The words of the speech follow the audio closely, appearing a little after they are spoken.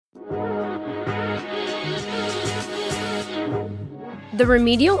The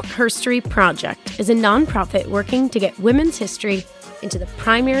Remedial Herstory Project is a nonprofit working to get women's history into the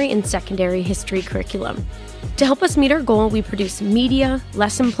primary and secondary history curriculum. To help us meet our goal, we produce media,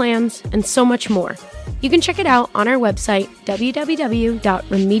 lesson plans, and so much more. You can check it out on our website,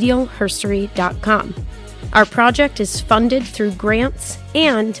 www.remedialherstory.com. Our project is funded through grants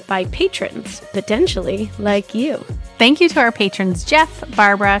and by patrons, potentially like you. Thank you to our patrons Jeff,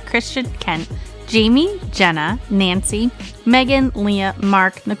 Barbara, Christian, Kent, Jamie, Jenna, Nancy, Megan, Leah,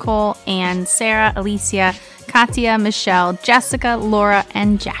 Mark, Nicole, Anne, Sarah, Alicia, Katya, Michelle, Jessica, Laura,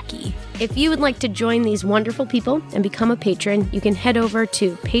 and Jackie. If you would like to join these wonderful people and become a patron, you can head over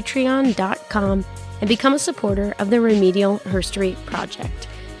to patreon.com and become a supporter of the Remedial Herstory Project.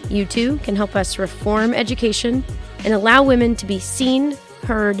 You too can help us reform education and allow women to be seen,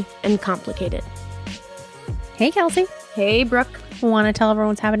 heard, and complicated. Hey, Kelsey. Hey, Brooke. Want to tell everyone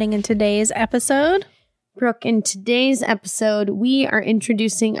what's happening in today's episode? Brooke, in today's episode, we are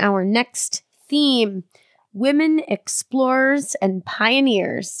introducing our next theme, Women Explorers and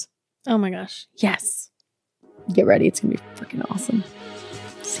Pioneers. Oh my gosh. Yes. Get ready. It's going to be freaking awesome.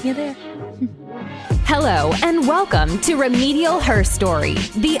 See you there. Hello, and welcome to Remedial Herstory,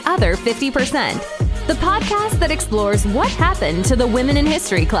 the other 50%, the podcast that explores what happened to the women in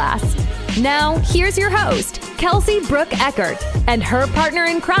history class. Now, here's your host, Kelsey Brooke Eckert, and her partner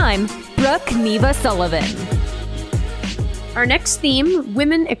in crime, Brooke Neva Sullivan. Our next theme,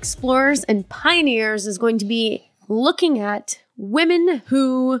 Women Explorers and Pioneers, is going to be looking at women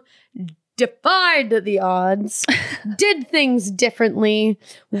who defied the odds, did things differently,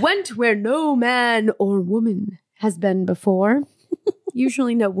 went where no man or woman has been before.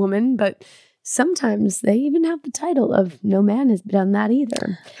 Usually no woman, but sometimes they even have the title of no man has done that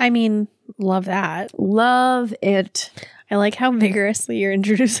either. I mean, love that. Love it. I like how vigorously you're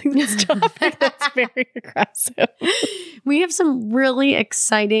introducing this topic. That's very aggressive. We have some really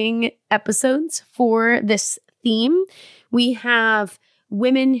exciting episodes for this theme. We have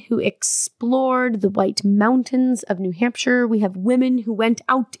women who explored the White Mountains of New Hampshire. We have women who went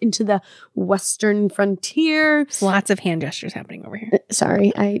out into the western frontier. There's lots of hand gestures happening over here.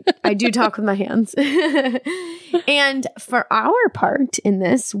 Sorry, I do talk with my hands. And for our part in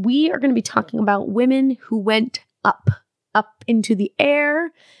this, we are going to be talking about women who went up into the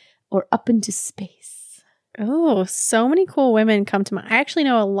air or up into space. Oh, so many cool women come to mind. I actually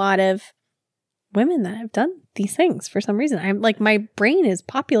know a lot of women that have done these things for some reason. I'm like, my brain is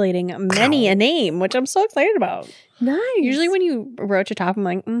populating many a name, which I'm so excited about. Nice. Usually when you broach a top, I'm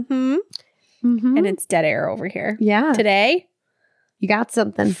like, and it's dead air over here. Yeah. Today, you got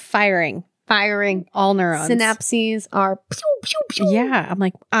something. Firing. All neurons. Synapses are pew, pew, pew. Yeah. I'm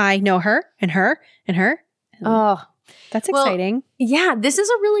like, I know her and her and her. Oh, that's exciting. Yeah, this is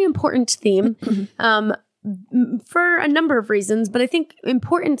a really important theme. For a number of reasons, but I think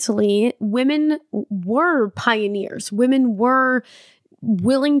importantly, women were pioneers. Women were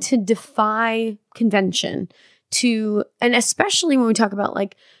willing to defy convention and especially when we talk about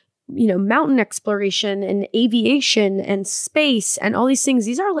mountain exploration and aviation and space and all these things,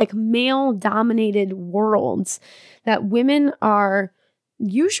 these are like male dominated worlds that women are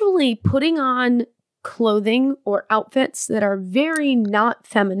usually putting on clothing or outfits that are very not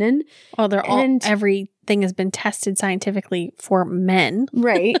feminine. Oh, everything has been tested scientifically for men.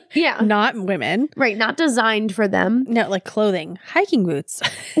 Right. Yeah. Not women. Right. Not designed for them. No, like clothing, hiking boots.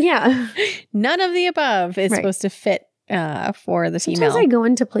 Yeah. None of the above is supposed to fit for the female. Sometimes I go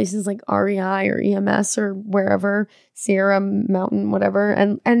into places like REI or EMS or wherever, Sierra Mountain, whatever.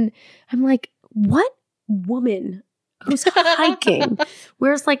 And I'm like, what woman who's hiking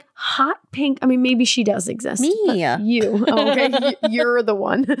wears like hot pink? I mean, maybe she does exist. Me. You. Oh, okay. You're the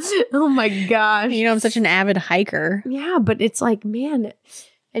one. Oh my gosh. You know, I'm such an avid hiker. Yeah, but it's like, man.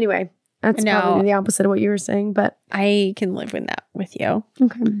 Anyway, that's probably the opposite of what you were saying, but I can live with that with you.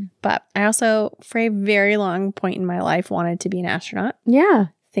 Okay. But I also, for a very long point in my life, wanted to be an astronaut. Yeah.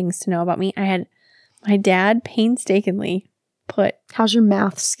 Things to know about me. I had my dad painstakingly put. How's your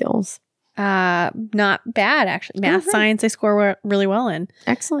math skills? Not bad, actually. Math, science, I score really well in.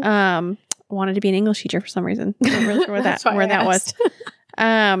 Excellent. Wanted to be an English teacher for some reason. I'm really sure where that was.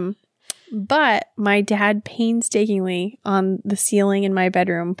 But my dad painstakingly on the ceiling in my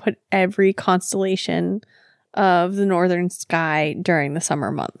bedroom put every constellation of the northern sky during the summer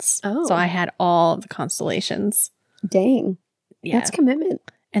months. Oh. So I had all of the constellations. Dang. Yeah. That's commitment.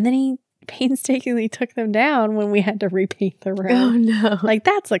 And then he painstakingly took them down when we had to repaint the room. Oh no. Like,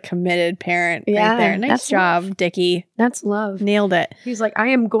 that's a committed parent right there. Nice job, love. Dickie. That's love. Nailed it. He's like, I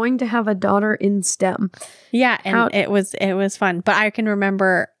am going to have a daughter in STEM. Yeah, and it was fun. But I can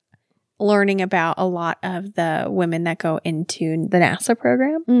remember learning about a lot of the women that go into the NASA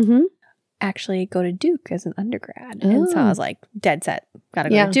program Mm-hmm. actually go to Duke as an undergrad. And so I was like, dead set. Gotta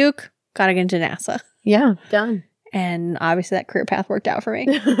go to Duke. Gotta get into NASA. Yeah, done. And obviously that career path worked out for me.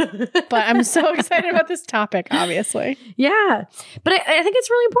 But I'm so excited about this topic, obviously. Yeah. But I think it's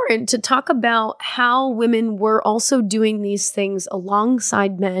really important to talk about how women were also doing these things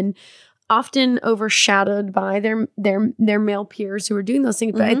alongside men, often overshadowed by their male peers who are doing those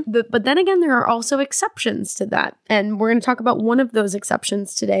things. But then again, there are also exceptions to that. And we're going to talk about one of those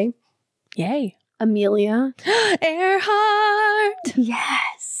exceptions today. Yay. Amelia Earhart.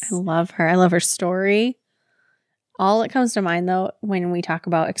 Yes. I love her. I love her story. All that comes to mind, though, when we talk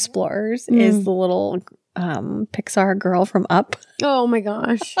about explorers is the little Pixar girl from Up. Oh, my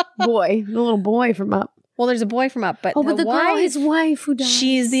gosh. Boy. The little boy from Up. Well, there's a boy from Up, but the girl, his wife who dies.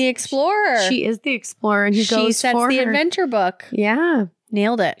 She's the explorer. She is the explorer, and he goes for her. She sets the adventure book. Yeah.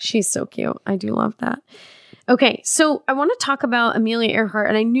 Nailed it. She's so cute. I do love that. Okay, so I want to talk about Amelia Earhart,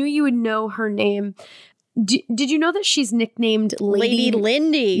 and I knew you would know her name. Did you know that she's nicknamed Lady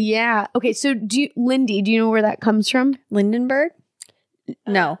Lindy? Yeah. Okay, so Lindy, do you know where that comes from? Lindenberg?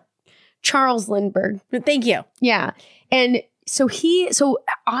 No. Charles Lindbergh. Thank you. Yeah. And so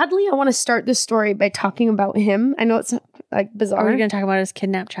oddly, I want to start this story by talking about him. I know it's like bizarre. Are we going to talk about his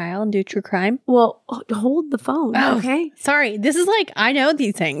kidnapped child and do true crime? Well, hold the phone. Oh, okay. Sorry. This is like, I know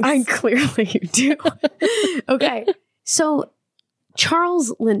these things. I clearly you do. Okay. So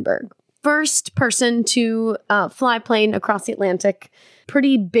Charles Lindbergh, first person to fly a plane across the Atlantic.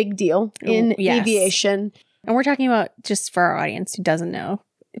 Pretty big deal in aviation. And we're talking about, just for our audience who doesn't know,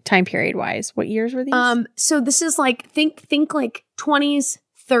 time period wise, what years were these? So this is like, think like 20s,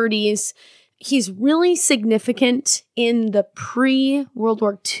 30s. He's really significant in the pre-World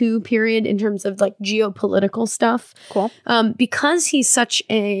War II period in terms of like geopolitical stuff. Cool. Because he's such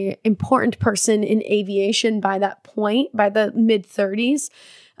a important person in aviation by that point, by the mid-30s,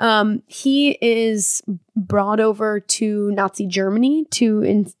 he is brought over to Nazi Germany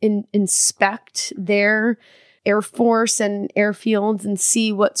to inspect their Air Force and airfields and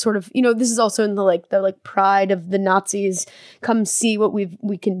see what sort of, this is also in the pride of the Nazis, come see what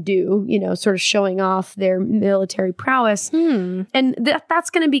we can do, sort of showing off their military prowess. And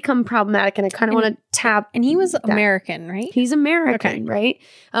that's going to become problematic. And I kind of want to tap. And he was American, right? He's American, right?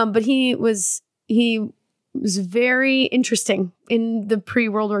 But he was very interesting in the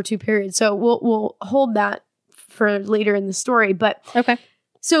pre-World War II period. So we'll hold that for later in the story. But okay.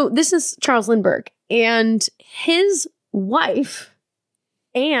 So this is Charles Lindbergh. And his wife,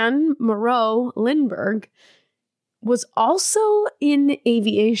 Anne Moreau Lindbergh, was also in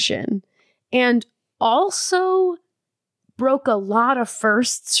aviation and also broke a lot of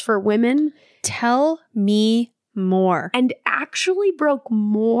firsts for women. Tell me more. And actually broke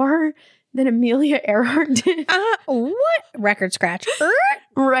more than Amelia Earhart did. What? Record scratch.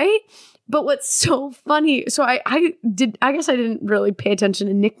 Right? But what's so funny, so I guess I didn't really pay attention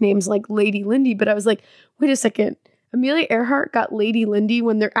to nicknames like Lady Lindy, but I was like, wait a second. Amelia Earhart got Lady Lindy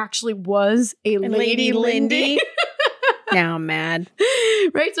when there actually was a Lady Lindy. Now I'm mad.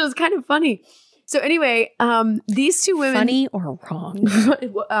 Right? So it's kind of funny. So anyway, these two women... Funny or wrong?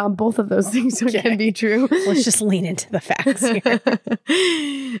 Both of those things can be true. Let's just lean into the facts here.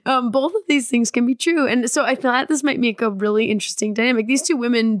 Both of these things can be true. And so I thought this might make a really interesting dynamic. These two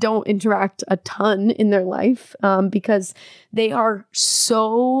women don't interact a ton in their life because they are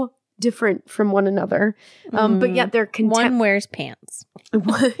so different from one another. But yet they're one wears pants.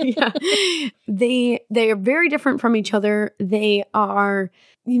 Yeah. They are very different from each other. They are...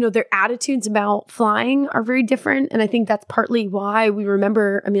 their attitudes about flying are very different. And I think that's partly why we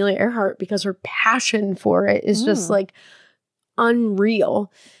remember Amelia Earhart, because her passion for it is just like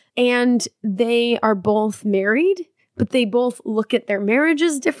unreal. And they are both married, but they both look at their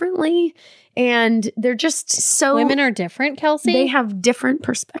marriages differently. And they're just so... Women are different, Kelsey? They have different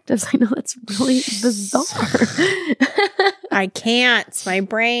perspectives. I know, that's really bizarre. I can't. My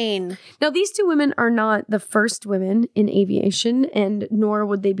brain. Now, these two women are not the first women in aviation, and nor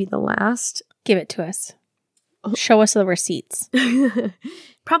would they be the last. Give it to us. Show us the receipts.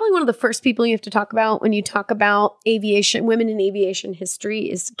 Probably one of the first people you have to talk about when you talk about aviation, women in aviation history,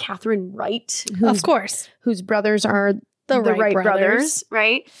 is Catherine Wright. Of course. Whose brothers are the Wright brothers,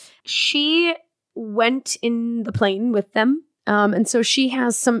 right? She went in the plane with them. And so she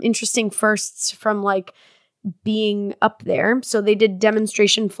has some interesting firsts from like being up there. So they did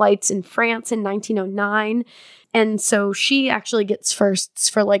demonstration flights in France in 1909. And so she actually gets firsts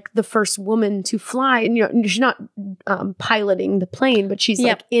for like the first woman to fly. And, you know, she's not piloting the plane, but she's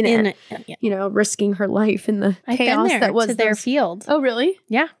like in it, you know, risking her life in the chaos that was their field. Oh, really?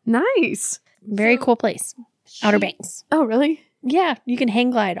 Yeah. Nice. Very cool place. Outer Banks. Oh, really? Yeah. You can hang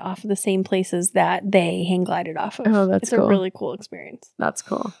glide off of the same places that they hang glided off of. Oh, that's cool. It's a really cool experience. That's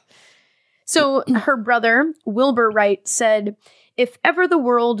cool. So her brother, Wilbur Wright, said, "If ever the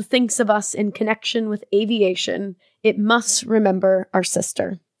world thinks of us in connection with aviation, it must remember our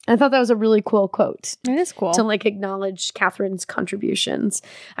sister." I thought that was a really cool quote. It is cool. To like acknowledge Catherine's contributions.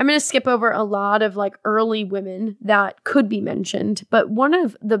 I'm going to skip over a lot of like early women that could be mentioned, but one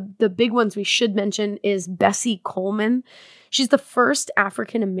of the big ones we should mention is Bessie Coleman. She's the first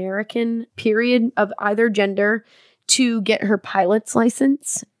African American, period, of either gender to get her pilot's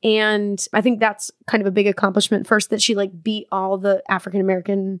license. And I think that's kind of a big accomplishment. First, that she like beat all the African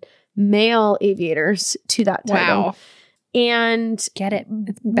American male aviators to that title. Wow. And get it.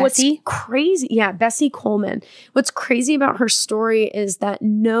 Bessie? What's crazy, yeah, Bessie Coleman. What's crazy about her story is that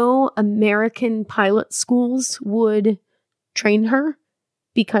no American pilot schools would train her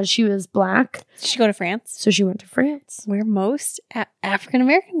because she was Black. Did she go to France? So she went to France, where most African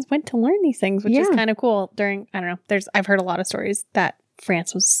Americans went to learn these things, which is kind of cool. During, I don't know, I've heard a lot of stories that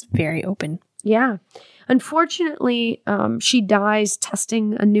France was very open. Yeah. Unfortunately, she dies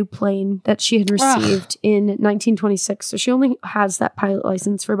testing a new plane that she had received in 1926. So she only has that pilot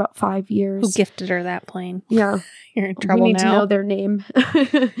license for about 5 years. Who gifted her that plane? Yeah. You're in trouble now. We need to know their name.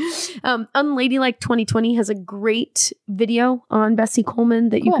 Unladylike 2020 has a great video on Bessie Coleman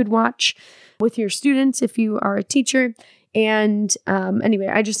that you could watch with your students if you are a teacher. And anyway,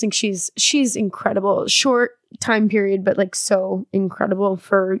 I just think she's incredible. Short time period, but like so incredible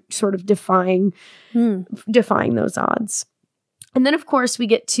for sort of defying those odds. And then, of course, we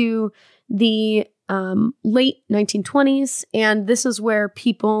get to the late 1920s, and this is where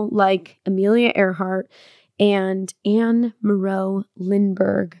people like Amelia Earhart and Anne Moreau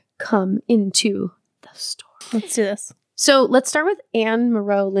Lindbergh come into the story. Let's do this. So let's start with Anne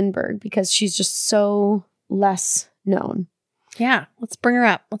Moreau Lindbergh because she's just so less known. Yeah, let's bring her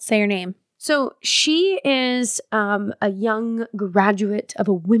up. Let's say her name. So she is a young graduate of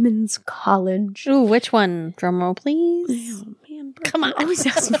a women's college. Ooh, which one? Drum roll, please. Oh, man. Come on. I always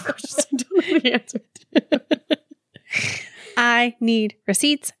ask me questions I don't know the answer to. I need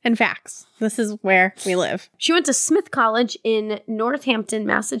receipts and facts. This is where we live. She went to Smith College in Northampton,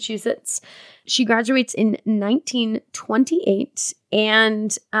 Massachusetts. She graduates in 1928,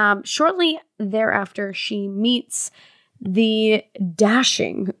 and shortly thereafter, she meets the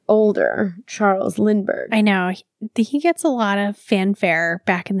dashing older Charles Lindbergh. I know. He gets a lot of fanfare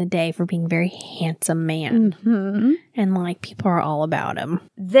back in the day for being a very handsome man. Mm-hmm. And like people are all about him.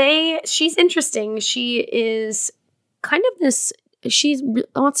 She's interesting. She is kind of this, she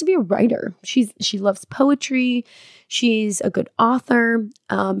wants to be a writer. She loves poetry. She's a good author.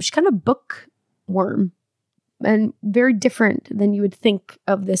 She's kind of bookworm and very different than you would think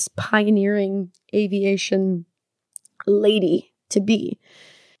of this pioneering aviation lady to be.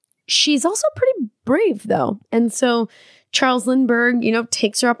 She's also pretty brave though. And so Charles Lindbergh,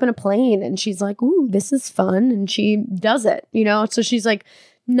 takes her up in a plane and she's like, ooh, this is fun. And she does it, So she's like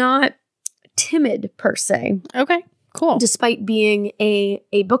not timid per se. Okay, cool. Despite being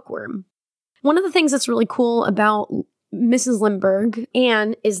a bookworm. One of the things that's really cool about Mrs. Lindbergh,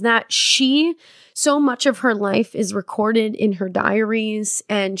 Anne, is that so much of her life is recorded in her diaries,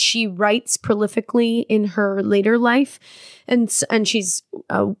 and she writes prolifically in her later life. And she's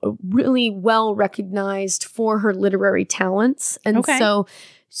really well recognized for her literary talents. And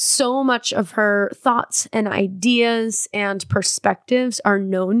so much of her thoughts and ideas and perspectives are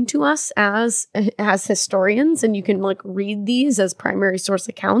known to us as historians, and you can read these as primary source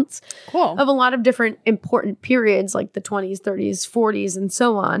accounts of a lot of different important periods like the 20s, 30s, 40s, and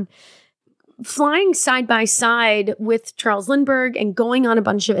so on. Flying side by side with Charles Lindbergh and going on a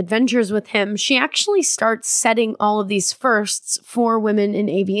bunch of adventures with him, she actually starts setting all of these firsts for women in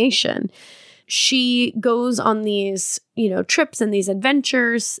aviation. She goes on these, trips and these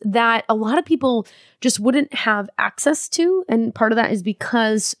adventures that a lot of people just wouldn't have access to. And part of that is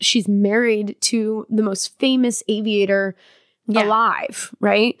because she's married to the most famous aviator alive,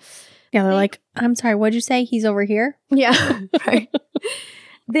 right? Yeah, they're like, I'm sorry, what'd you say? He's over here? Yeah, right.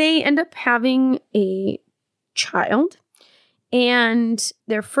 They end up having a child, and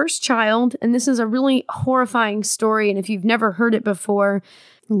their first child, and this is a really horrifying story, and if you've never heard it before,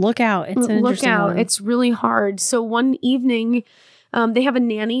 look out. It's an interesting one. It's really hard. So one evening, They have a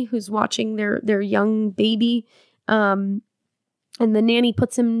nanny who's watching their young baby. And the nanny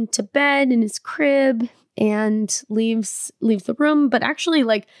puts him to bed in his crib and leaves the room. But actually,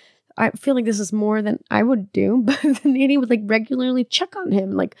 like, I feel like this is more than I would do. But the nanny would like regularly check on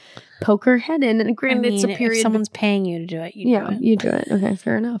him, like poke her head in. And granted, it's a period. If someone's paying you to do it, you do it. You do it. Okay,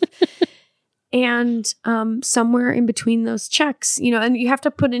 fair enough. And somewhere in between those checks, and you have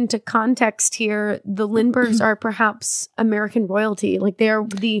to put into context here, the Lindberghs are perhaps American royalty. Like they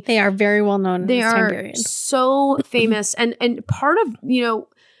are very well known in this time period. They are so famous. And part of,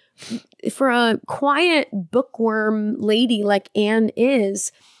 for a quiet bookworm lady like Anne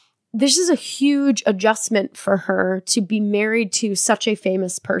is, this is a huge adjustment for her to be married to such a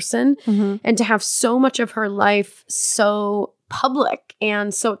famous person and to have so much of her life so public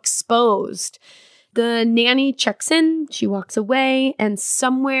and so exposed. The nanny checks in, she walks away, and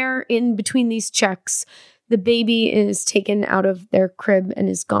somewhere in between these checks, the baby is taken out of their crib and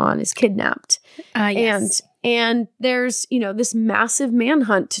is gone, is kidnapped. Yes. And there's, this massive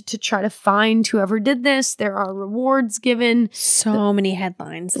manhunt to try to find whoever did this. There are rewards given. So many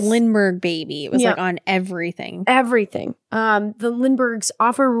headlines. Lindbergh baby. It was like on everything. Everything. The Lindberghs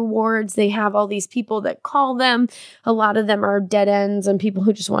offer rewards. They have all these people that call them. A lot of them are dead ends and people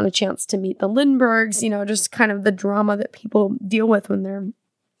who just want a chance to meet the Lindberghs. Just kind of the drama that people deal with when they're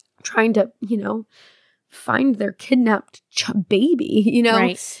trying to, find their kidnapped baby,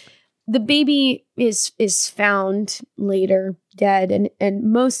 Right. The baby is found later dead and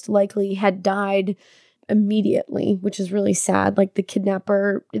most likely had died immediately, which is really sad. Like the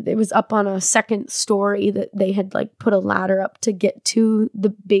kidnapper, it was up on a second story that they had like put a ladder up to get to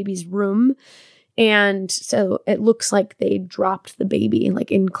the baby's room. And so it looks like they dropped the baby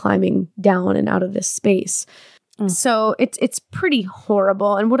like in climbing down and out of this space. So it's pretty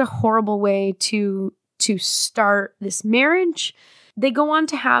horrible. And what a horrible way to start this marriage. They go on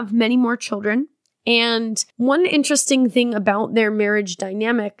to have many more children. And one interesting thing about their marriage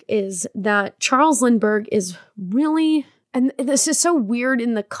dynamic is that Charles Lindbergh is really, and this is so weird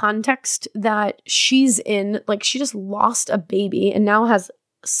in the context that she's in, like she just lost a baby and now has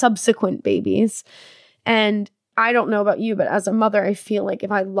subsequent babies. And I don't know about you, but as a mother, I feel like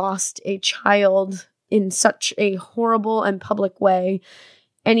if I lost a child in such a horrible and public way,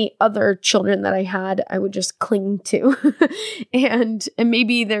 any other children that I had, I would just cling to. and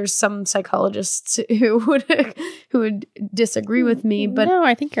maybe there's some psychologists who would disagree with me, but no,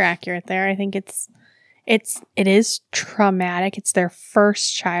 I think you're accurate there. I think it is traumatic. It's their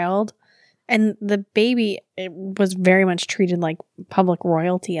first child. And the baby, it was very much treated like public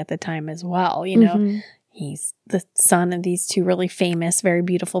royalty at the time as well. He's the son of these two really famous, very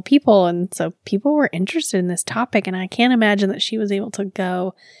beautiful people. And so people were interested in this topic. And I can't imagine that she was able to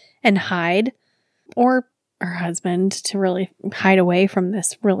go and hide, or her husband to really hide away from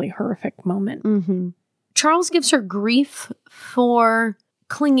this really horrific moment. Charles gives her grief for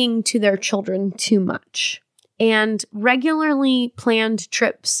clinging to their children too much and regularly planned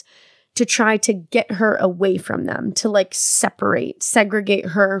trips to try to get her away from them, to like segregate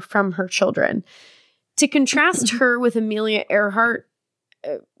her from her children. To contrast her with Amelia Earhart,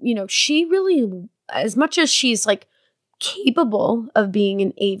 she really, as much as she's like capable of being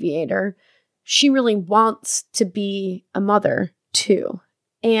an aviator, she really wants to be a mother too.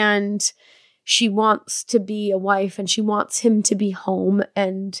 And she wants to be a wife and she wants him to be home.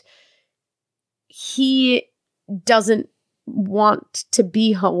 And he doesn't want to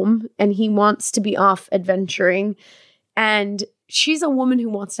be home and he wants to be off adventuring. And she's a woman who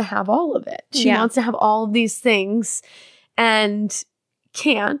wants to have all of it. She wants to have all of these things and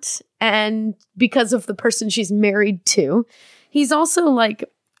can't. And because of the person she's married to, he's also like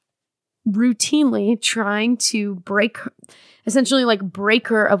routinely trying to break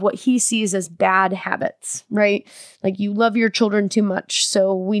her of what he sees as bad habits, right? Like, you love your children too much,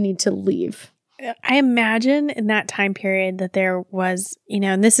 so we need to leave. I imagine in that time period that there was,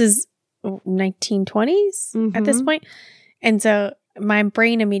 and this is 1920s at this point. And so my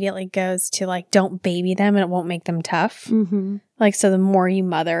brain immediately goes to like, don't baby them and it won't make them tough. Like, so the more you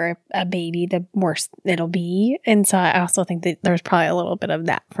mother a baby, the worse it'll be. And so I also think that there's probably a little bit of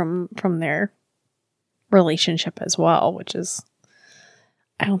that from their relationship as well, which is,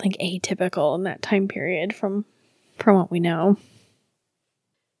 I don't think, atypical in that time period from what we know.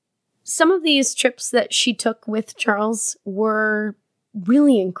 Some of these trips that she took with Charles were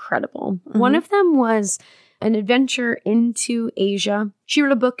really incredible. One of them was an adventure into Asia. She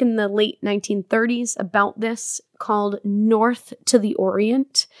wrote a book in the late 1930s about this called North to the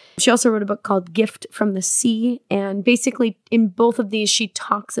Orient. She also wrote a book called Gift from the Sea. And basically in both of these, she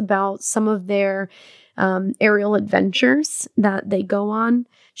talks about some of their aerial adventures that they go on.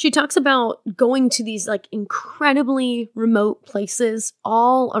 She talks about going to these like incredibly remote places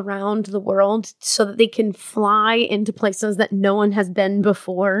all around the world so that they can fly into places that no one has been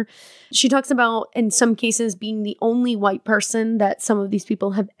before. She talks about, in some cases, being the only white person that some of these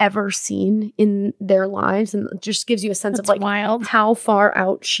people have ever seen in their lives. And it just gives you a sense of like wild. How far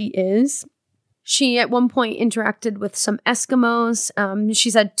out she is. She at one point interacted with some Eskimos. She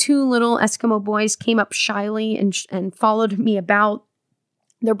said 2 little Eskimo boys came up shyly and followed me about.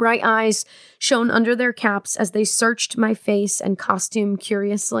 Their bright eyes shone under their caps as they searched my face and costume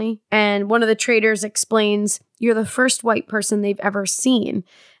curiously. And one of the traders explains, "You're the first white person they've ever seen.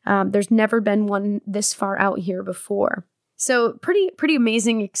 There's never been one this far out here before." So pretty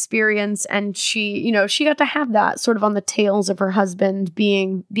amazing experience. And she got to have that sort of on the tails of her husband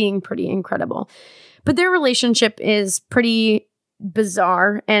being pretty incredible. But their relationship is pretty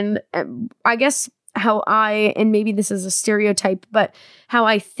bizarre. And I guess how and maybe this is a stereotype, but how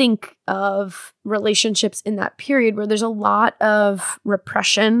I think of relationships in that period where there's a lot of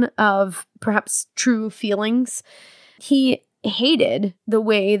repression of perhaps true feelings. He hated the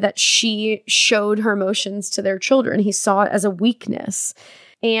way that she showed her emotions to their children. He saw it as a weakness.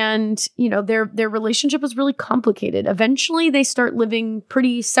 And, their relationship was really complicated. Eventually, they start living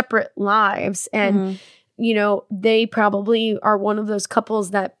pretty separate lives. And, they probably are one of those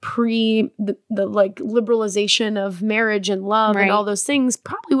couples that the like liberalization of marriage and love and all those things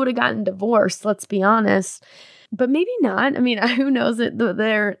probably would have gotten divorced, let's be honest. But maybe not. I mean, who knows that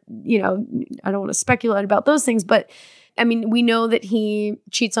they're, I don't want to speculate about those things, but I mean, we know that he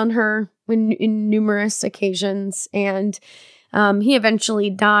cheats on her in numerous occasions, and he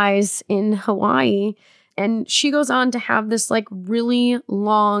eventually dies in Hawaii. And she goes on to have this like really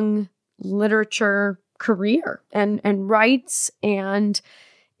long literature career and writes and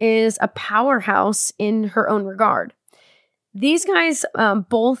is a powerhouse in her own regard. These guys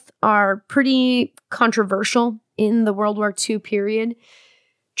both are pretty controversial in the World War II period.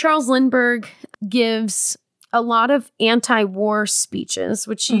 Charles Lindbergh gives a lot of anti-war speeches,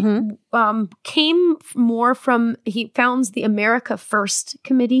 which came more from, he founds the America First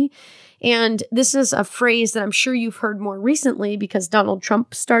Committee. And this is a phrase that I'm sure you've heard more recently because Donald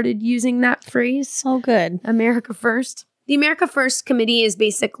Trump started using that phrase. Oh, good. America First. The America First Committee is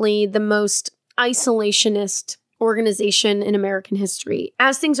basically the most isolationist organization in American history.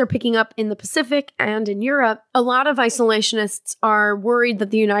 As things are picking up in the Pacific and in Europe, a lot of isolationists are worried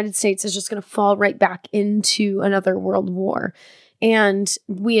that the United States is just going to fall right back into another world war. And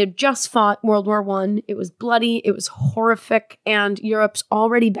we had just fought World War I. It was bloody, it was horrific, and Europe's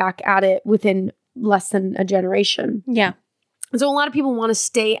already back at it within less than a generation. Yeah. So a lot of people want to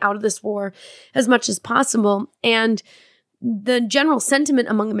stay out of this war as much as possible. And the general sentiment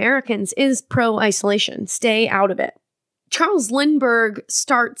among Americans is pro-isolation, stay out of it. Charles Lindbergh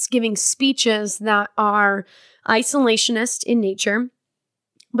starts giving speeches that are isolationist in nature,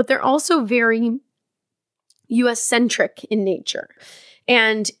 but they're also very US-centric in nature.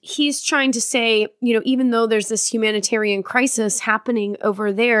 And he's trying to say, even though there's this humanitarian crisis happening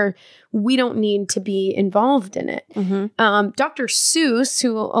over there, we don't need to be involved in it. Dr. Seuss,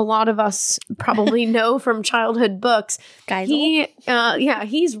 who a lot of us probably know from childhood books,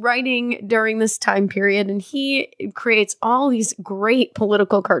 he's writing during this time period, and he creates all these great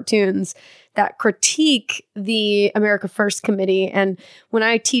political cartoons that critique the America First Committee. And when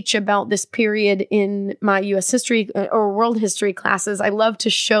I teach about this period in my U.S. history or world history classes, I love to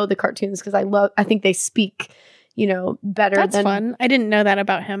show the cartoons because I think they speak, better. That's fun. I didn't know that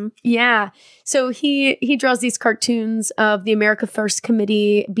about him. Yeah. So he draws these cartoons of the America First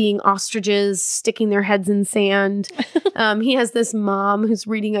Committee being ostriches, sticking their heads in sand. He has this mom who's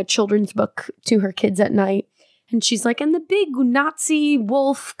reading a children's book to her kids at night. And she's like, and the big Nazi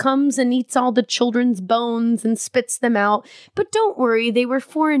wolf comes and eats all the children's bones and spits them out. But don't worry, they were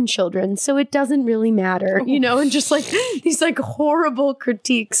foreign children, so it doesn't really matter, and just like these like horrible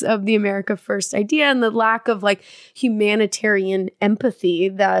critiques of the America First idea and the lack of like humanitarian empathy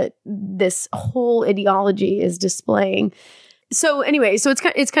that this whole ideology is displaying. So anyway, so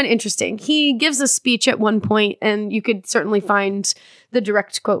it's kind of interesting. He gives a speech at one point, and you could certainly find the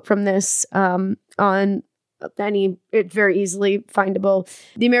direct quote from this on it's very easily findable.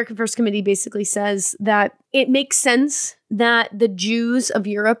 The American First Committee basically says that it makes sense that the Jews of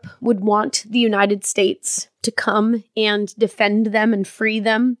Europe would want the United States to come and defend them and free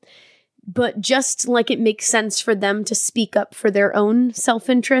them. But just like it makes sense for them to speak up for their own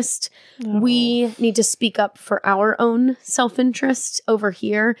self-interest, we need to speak up for our own self-interest over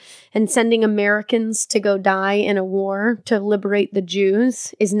here. And sending Americans to go die in a war to liberate the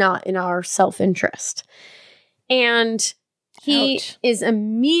Jews is not in our self-interest. And he is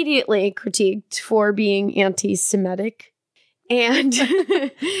immediately critiqued for being anti-Semitic. And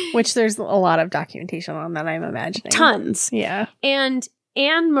which there's a lot of documentation on that, I'm imagining. Tons. Yeah. And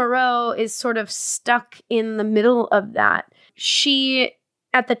Anne Moreau is sort of stuck in the middle of that. She,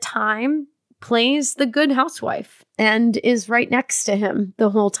 at the time, plays the good housewife and is right next to him the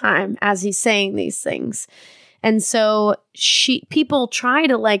whole time as he's saying these things. And so people try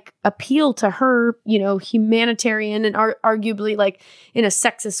to like appeal to her, you know, humanitarian and arguably like in a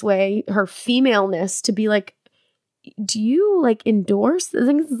sexist way, her femaleness, to be like, do you like endorse? I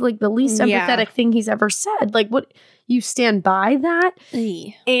think this is like the least empathetic thing he's ever said. Like, what, you stand by that?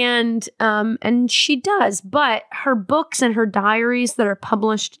 And she does. But her books and her diaries that are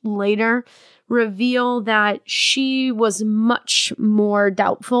published later reveal that she was much more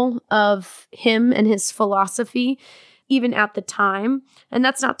doubtful of him and his philosophy, even at the time. And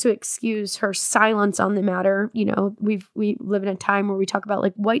that's not to excuse her silence on the matter. You know, we live in a time where we talk about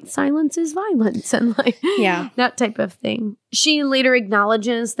like white silence is violence and like that type of thing. She later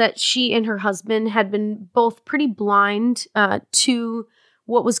acknowledges that she and her husband had been both pretty blind to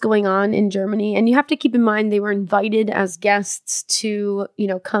what was going on in Germany. And you have to keep in mind, they were invited as guests to, you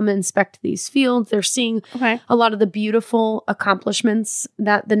know, come inspect these fields. They're seeing a lot of the beautiful accomplishments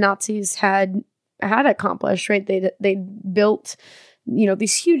that the Nazis had accomplished, right? They built, you know,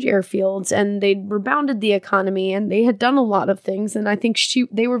 these huge airfields, and they rebounded the economy, and they had done a lot of things. And I think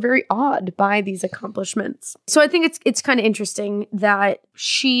they were very awed by these accomplishments. So I think it's kind of interesting that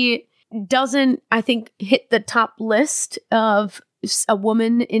she doesn't, I think, hit the top list of a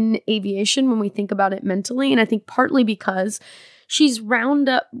woman in aviation when we think about it mentally. And I think partly because she's wound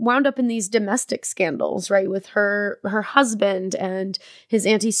up in these domestic scandals, right, with her husband and his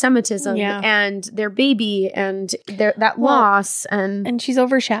anti-Semitism and their baby and that loss, and she's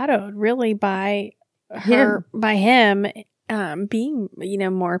overshadowed really by him being, you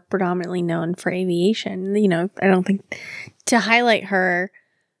know, more predominantly known for aviation. You know, I don't think to highlight her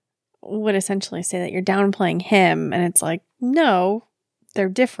would essentially say that you're downplaying him, and it's like, no, they're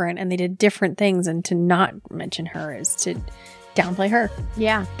different and they did different things, and to not mention her is to downplay her.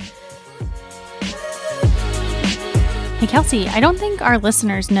 Yeah. Hey, Kelsey, I don't think our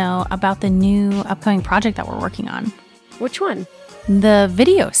listeners know about the new upcoming project that we're working on. Which one? The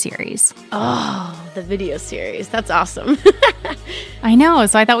video series. Oh, the video series. That's awesome. I know.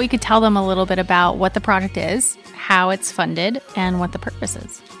 So I thought we could tell them a little bit about what the project is, how it's funded, and what the purpose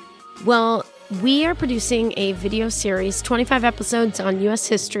is. Well, we are producing a video series, 25 episodes on U.S.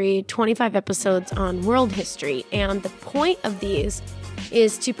 history, 25 episodes on world history. And the point of these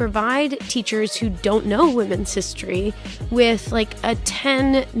is to provide teachers who don't know women's history with like a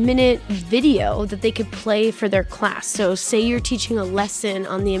 10-minute video that they could play for their class. So say you're teaching a lesson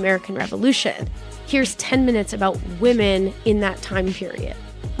on the American Revolution. Here's 10 minutes about women in that time period.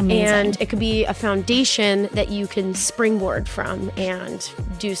 Amazing. And it could be a foundation that you can springboard from and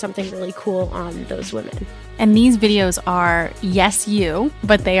do something really cool on those women. And these videos are, yes, you,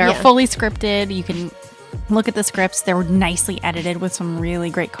 but they are fully scripted. You can look at the scripts. They're nicely edited with some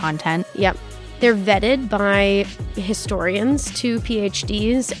really great content. Yep. They're vetted by historians to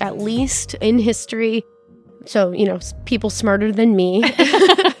PhDs, at least in history. So, you know, people smarter than me.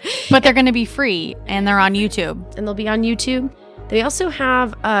 But they're going to be free, and they're on YouTube. And they'll be on YouTube. They also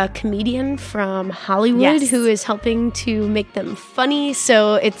have a comedian from Hollywood who is helping to make them funny.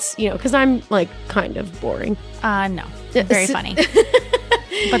 So it's, you know, because I'm like kind of boring. No, very funny.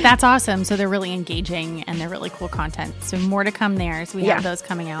 But that's awesome. So they're really engaging and they're really cool content. So more to come there. So we have those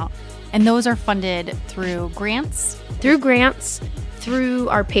coming out. And those are funded through grants? Through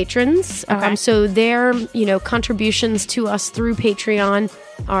our patrons. Okay. So their, you know, contributions to us through Patreon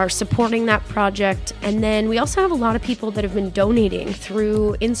are supporting that project. And then we also have a lot of people that have been donating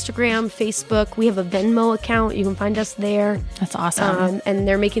through Instagram, Facebook. We have a Venmo account. You can find us there. That's awesome. And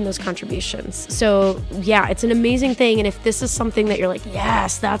they're making those contributions. So yeah, it's an amazing thing. And if this is something that you're like,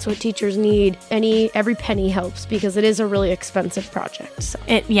 yes, that's what teachers need, every penny helps, because it is a really expensive project. So.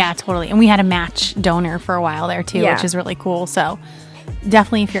 Yeah, totally. And we had a match donor for a while there too, which is really cool. So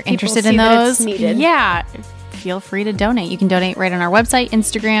definitely, if you're interested in those, feel free to donate. You can donate right on our website,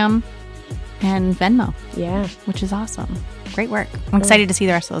 Instagram, and Venmo. Yeah. Which is awesome. Great work. I'm excited to see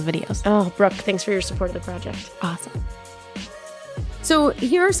the rest of those videos. Oh, Brooke, thanks for your support of the project. Awesome. So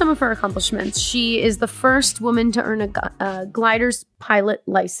here are some of her accomplishments. She is the first woman to earn a glider's pilot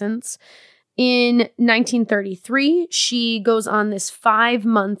license. In 1933, she goes on this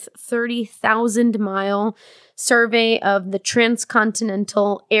 5-month, 30,000-mile survey of the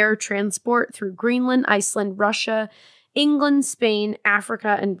transcontinental air transport through Greenland, Iceland, Russia, England, Spain,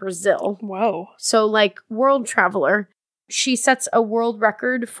 Africa, and Brazil. Whoa. So like world traveler. She sets a world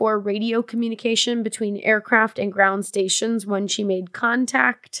record for radio communication between aircraft and ground stations when she made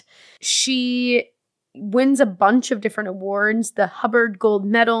contact. She wins a bunch of different awards, the Hubbard Gold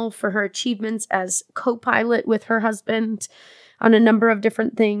Medal for her achievements as co-pilot with her husband on a number of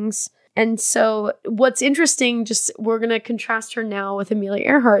different things. And so what's interesting, just we're going to contrast her now with Amelia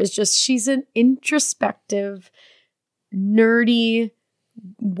Earhart, is just she's an introspective, nerdy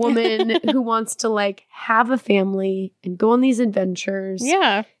woman who wants to like have a family and go on these adventures.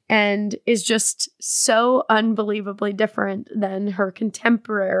 Yeah. And is just so unbelievably different than her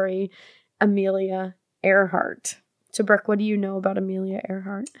contemporary Amelia Earhart. So Brooke, what do you know about Amelia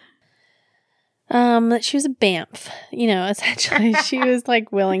Earhart? That she was a BAMF, essentially. She was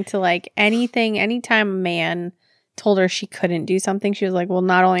like willing to like anything, anytime a man told her she couldn't do something, she was like, well,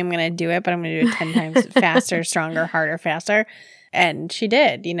 not only am I going to do it, but I'm going to do it 10 times faster, stronger, harder, faster. And she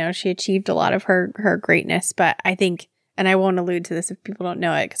did, she achieved a lot of her greatness. But I think, and I won't allude to this if people don't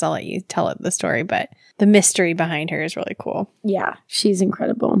know it, because I'll let you tell it the story, but the mystery behind her is really cool. Yeah, she's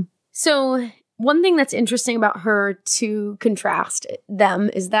incredible. So one thing that's interesting about her to contrast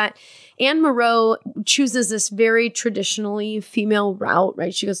them is that Anne Moreau chooses this very traditionally female route,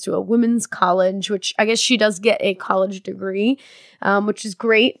 right? She goes to a women's college, which I guess she does get a college degree, which is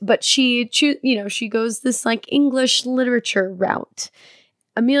great. But she goes this like English literature route.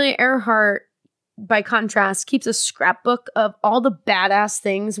 Amelia Earhart, by contrast, keeps a scrapbook of all the badass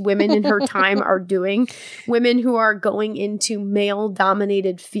things women in her time are doing, women who are going into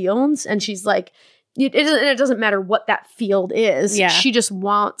male-dominated fields. And she's like, it doesn't matter what that field is. Yeah. She just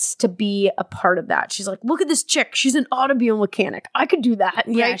wants to be a part of that. She's like, look at this chick. She's an automobile mechanic. I could do that.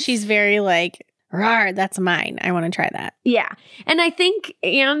 Yeah, right? she's very like, rawr, that's mine. I want to try that. Yeah. And I think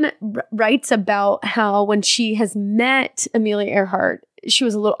Anne writes about how when she has met Amelia Earhart, she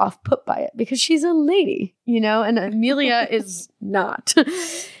was a little off-put by it because she's a lady, and Amelia is not.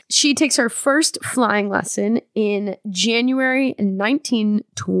 She takes her first flying lesson in January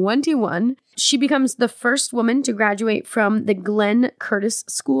 1921. She becomes the first woman to graduate from the Glenn Curtis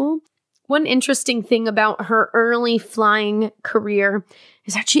School. One interesting thing about her early flying career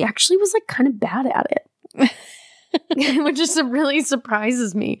is that she actually was like kind of bad at it. Which just really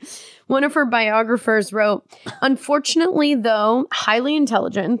surprises me. One of her biographers wrote, unfortunately, though highly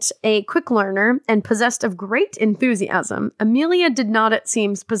intelligent, a quick learner, and possessed of great enthusiasm, Amelia did not, it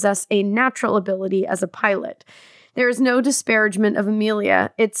seems, possess a natural ability as a pilot. There is no disparagement of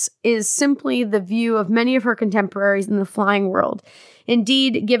Amelia. It is simply the view of many of her contemporaries in the flying world.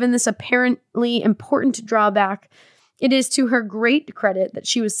 Indeed, given this apparently important drawback, it is to her great credit that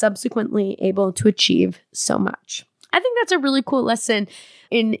she was subsequently able to achieve so much. I think that's a really cool lesson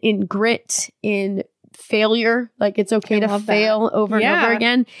in grit, in failure. Like it's okay to fail over and over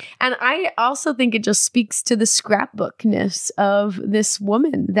again. And I also think it just speaks to the scrapbookness of this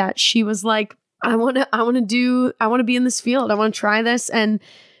woman that she was like, I want to be in this field. I want to try this, and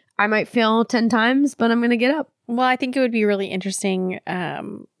I might fail 10 times, but I'm going to get up. Well, I think it would be really interesting,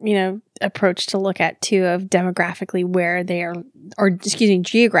 approach to look at too of demographically where they are,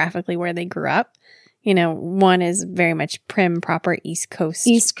 geographically where they grew up. One is very much prim, proper East Coast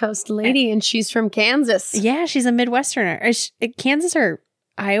lady, and she's from Kansas. Yeah, she's a Midwesterner. Is Kansas or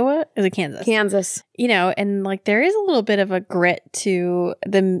Iowa? Is it Kansas? Kansas. And like there is a little bit of a grit to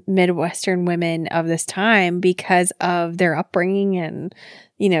the Midwestern women of this time because of their upbringing and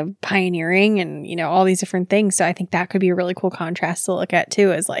pioneering and, all these different things. So I think that could be a really cool contrast to look at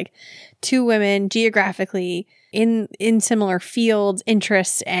too, as like two women geographically in similar fields,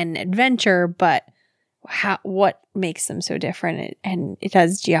 interests, and adventure, but what makes them so different? And it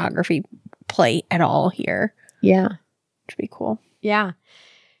does geography play at all here? Yeah. Which would be cool. Yeah.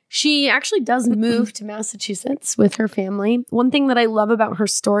 She actually does move to Massachusetts with her family. One thing that I love about her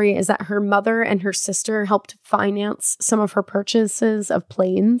story is that her mother and her sister helped finance some of her purchases of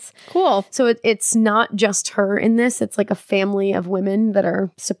planes. Cool. So it's not just her in this. It's like a family of women that are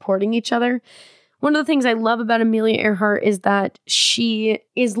supporting each other. One of the things I love about Amelia Earhart is that she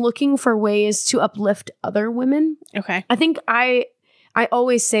is looking for ways to uplift other women. Okay. I think I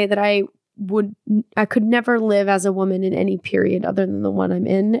always say that I could never live as a woman in any period other than the one I'm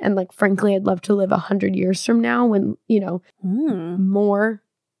in. And like, frankly, I'd love to live 100 years from now when, more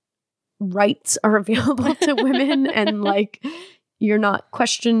rights are available to women and like, you're not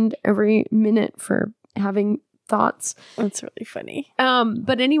questioned every minute for having thoughts. That's really funny.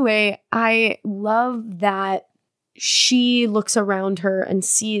 But anyway, I love that she looks around her and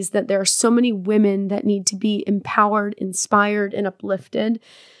sees that there are so many women that need to be empowered, inspired, and uplifted.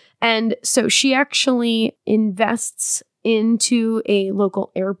 And so she actually invests into a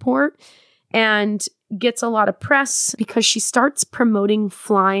local airport and gets a lot of press because she starts promoting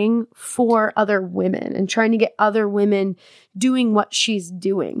flying for other women and trying to get other women doing what she's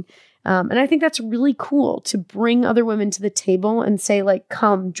doing. And I think that's really cool to bring other women to the table and say, like,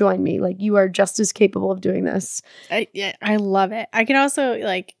 come join me. Like, you are just as capable of doing this. I love it. I can also,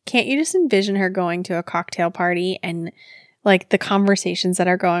 like, can't you just envision her going to a cocktail party and, like, the conversations that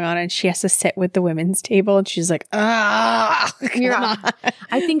are going on and she has to sit with the women's table and she's like, come on.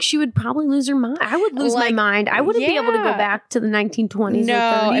 I think she would probably lose her mind. I would lose my mind. I wouldn't be able to go back to the 1920s or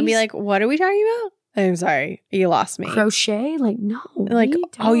 30s. And be like, what are we talking about? I'm sorry. You lost me. Crochet? Like, no. Like,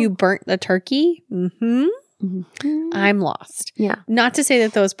 oh, you burnt the turkey? Mm-hmm. Mm-hmm. I'm lost. Yeah. Not to say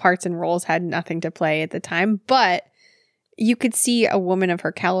that those parts and roles had nothing to play at the time, but you could see a woman of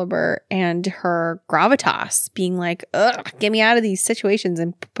her caliber and her gravitas being like, ugh, get me out of these situations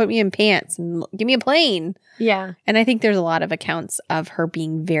and put me in pants and give me a plane. Yeah. And I think there's a lot of accounts of her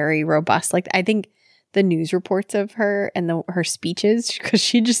being very robust. Like, I think the news reports of her and her speeches, because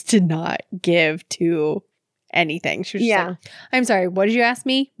she just did not give to anything. She was just like, I'm sorry, what did you ask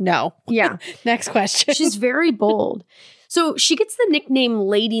me? No. Yeah. Next question. She's very bold. So she gets the nickname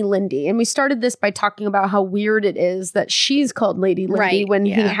Lady Lindy. And we started this by talking about how weird it is that she's called Lady Lindy when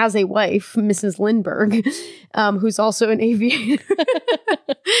he has a wife, Mrs. Lindbergh, who's also an aviator.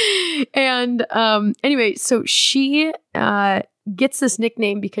 And anyway, so she gets this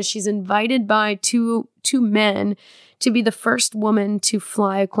nickname because she's invited by two men to be the first woman to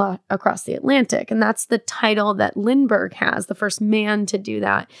fly across the Atlantic. And that's the title that Lindbergh has, the first man to do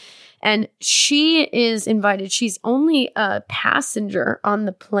that. And she is invited. She's only a passenger on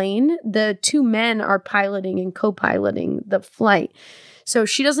the plane. The two men are piloting and co-piloting the flight. So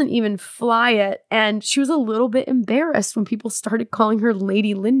she doesn't even fly it. And she was a little bit embarrassed when people started calling her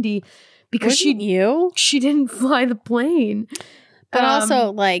Lady Lindy because she didn't fly the plane. But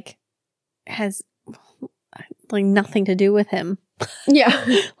also, like, has like nothing to do with him. Yeah.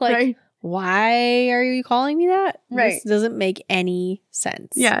 Like, right. Why are you calling me that? Right. This doesn't make any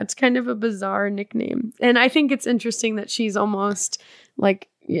sense. Yeah, it's kind of a bizarre nickname. And I think it's interesting that she's almost like,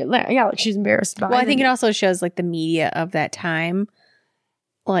 like she's embarrassed by it. Well, I think it also shows like the media of that time,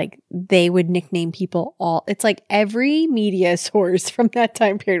 like they would nickname people all. It's like every media source from that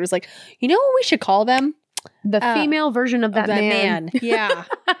time period was like, you know what we should call them? The female version of that man. Yeah.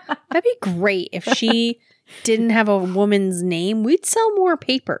 That'd be great if she didn't have a woman's name. We'd sell more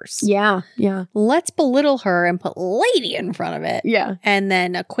papers. Yeah. Yeah. Let's belittle her and put lady in front of it. Yeah. And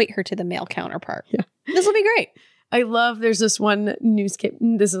then equate her to the male counterpart. Yeah. This will be great. I love, there's this one newspaper,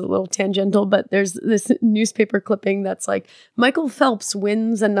 this is a little tangential, but there's this newspaper clipping that's like, Michael Phelps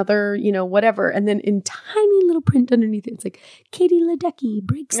wins another, whatever. And then in tiny little print underneath it, it's like, Katie Ledecky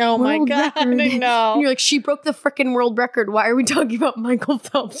breaks the world record. I know. And you're like, she broke the freaking world record. Why are we talking about Michael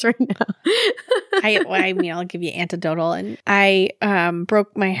Phelps right now? I mean, I'll give you anecdotal. And I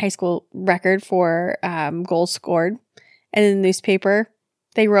broke my high school record for goals scored. And in the newspaper,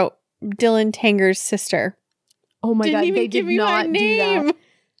 they wrote Dylan Tanger's sister. Oh my God, they did not do that.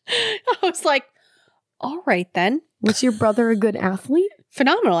 I was like, all right then. Was your brother a good athlete?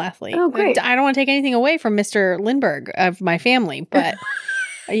 Phenomenal athlete. Oh, great. I don't want to take anything away from Mr. Lindbergh of my family, but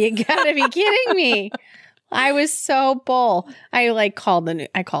you gotta be kidding me. I was so bull. I called the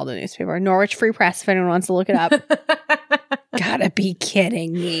newspaper, Norwich Free Press, if anyone wants to look it up. Gotta be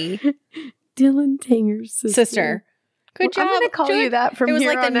kidding me. Dylan Tanger's sister. Good job. I'm going to call you that from here on out. It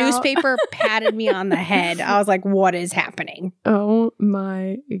was like the newspaper patted me on the head. I was like, what is happening? Oh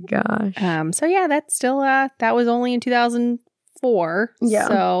my gosh. So yeah, that's still, that was only in 2004. Yeah.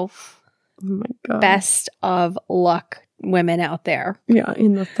 So oh my God. Best of luck, women out there. Yeah,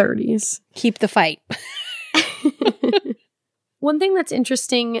 in the 30s. Keep the fight. One thing that's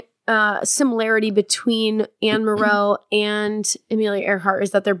interesting, similarity between Anne Moreau and Amelia Earhart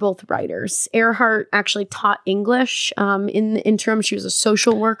is that they're both writers. Earhart actually taught English. In the interim, she was a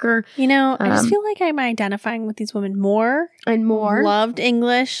social worker. I just feel like I'm identifying with these women more and more. Loved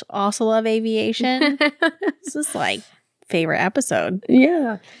English, also love aviation. This is like favorite episode.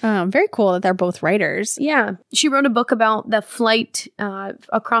 Yeah. Very cool that they're both writers. Yeah. She wrote a book about the flight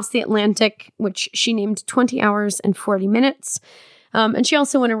across the Atlantic, which she named 20 Hours and 40 Minutes. And she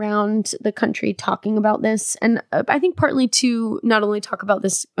also went around the country talking about this. And I think partly to not only talk about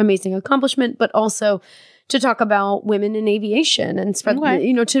this amazing accomplishment, but also to talk about women in aviation and spread,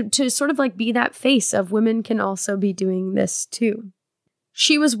 to sort of like be that face of women can also be doing this too.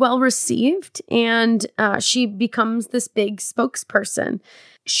 She was well received, and she becomes this big spokesperson.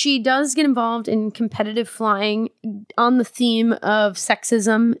 She does get involved in competitive flying on the theme of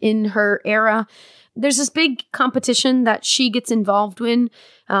sexism in her era. There's this big competition that she gets involved in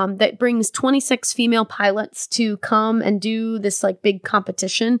that brings 26 female pilots to come and do this like big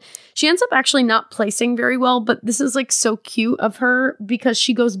competition. She ends up actually not placing very well, but this is like so cute of her because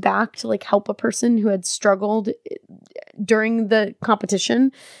she goes back to like help a person who had struggled during the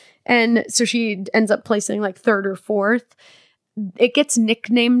competition. And so she ends up placing like third or fourth. It gets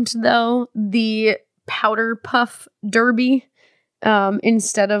nicknamed though the Powder Puff Derby.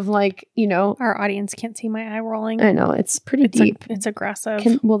 Instead of like, our audience can't see my eye rolling. I know, it's pretty deep. It's aggressive.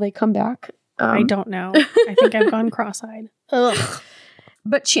 Will they come back? I don't know. I think I've gone cross-eyed. Ugh.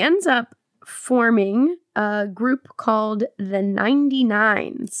 But she ends up forming a group called the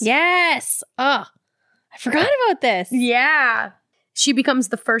 99s. Yes. Oh, I forgot about this. Yeah. She becomes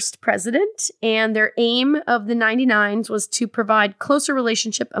the first president, and their aim of the 99s was to provide closer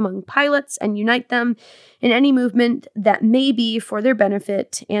relationship among pilots and unite them in any movement that may be for their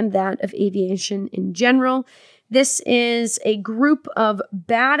benefit and that of aviation in general. This is a group of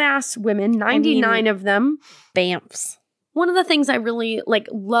badass women, 99 of them. Bamfs. One of the things I really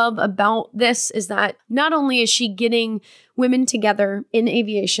love about this is that not only is she getting women together in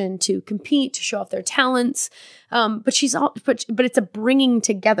aviation to compete, to show off their talents, but it's a bringing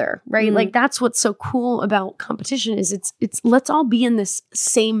together, right? Mm-hmm. Like that's what's so cool about competition is it's let's all be in this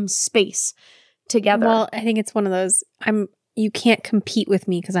same space together. Well, I think it's one of those you can't compete with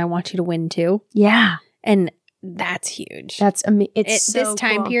me because I want you to win too. Yeah, and that's huge. That's amazing. It's so this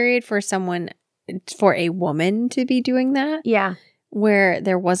time cool. period for a woman to be doing that. Yeah. Where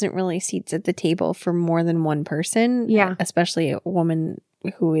there wasn't really seats at the table for more than one person. Yeah. Especially a woman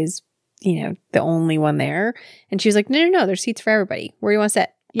who is, the only one there. And she was like, no, there's seats for everybody. Where do you want to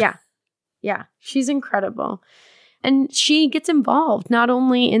sit? Yeah. Yeah. She's incredible. And she gets involved not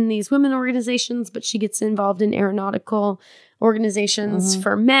only in these women organizations, but she gets involved in aeronautical organizations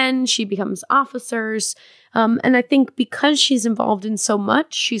for men. She becomes officers. And I think because she's involved in so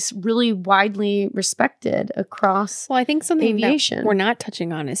much, she's really widely respected across I think something aviation. That we're not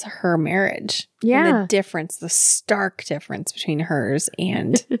touching on is her marriage. Yeah. And the difference, the stark difference between hers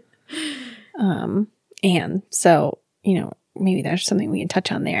and Anne. So, maybe there's something we can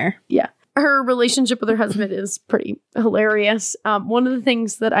touch on there. Yeah. Her relationship with her husband is pretty hilarious. One of the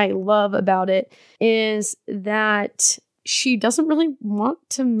things that I love about it is that she doesn't really want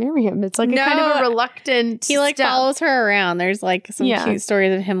to marry him. It's like a kind of a reluctant He step. follows her around. There's some cute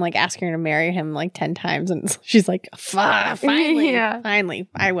stories of him asking her to marry him 10 times. And she's like, finally, finally,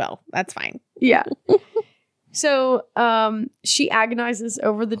 I will. That's fine. Yeah. So she agonizes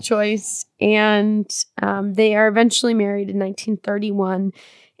over the choice, and they are eventually married in 1931.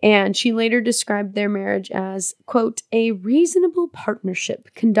 And she later described their marriage as, quote, a reasonable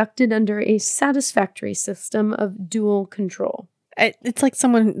partnership conducted under a satisfactory system of dual control. It's like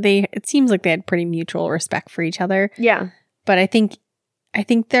it seems like they had pretty mutual respect for each other. Yeah. But I think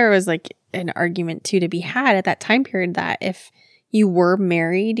there was an argument too to be had at that time period that if you were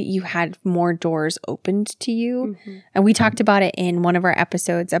married, you had more doors opened to you. Mm-hmm. And we talked about it in one of our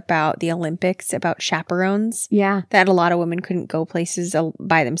episodes about the Olympics, about chaperones. Yeah. That a lot of women couldn't go places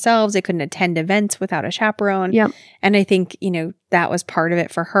by themselves. They couldn't attend events without a chaperone. Yep. And I think, that was part of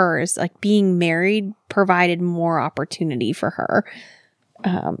it for her is being married provided more opportunity for her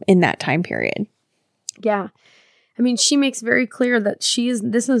in that time period. Yeah. I mean, she makes very clear that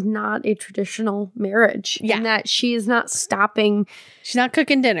this is not a traditional marriage. Yeah. And that she is not stopping. She's not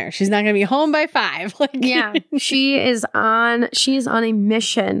cooking dinner. She's not going to be home by 5. Yeah. She is on a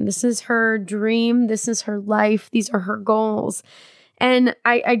mission. This is her dream. This is her life. These are her goals. And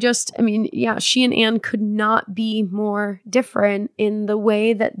she and Anne could not be more different in the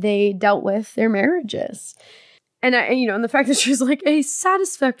way that they dealt with their marriages. And and the fact that she was a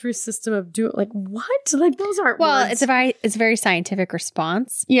satisfactory system of doing what? Those aren't words. It's a very scientific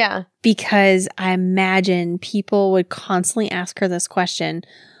response. Yeah. Because I imagine people would constantly ask her this question.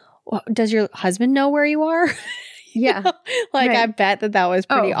 Does your husband know where you are? Yeah. Right. I bet that was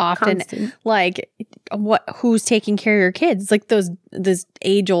pretty often. Constant. Who's taking care of your kids? Those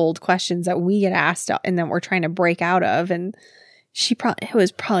age-old questions that we get asked and that we're trying to break out of. And it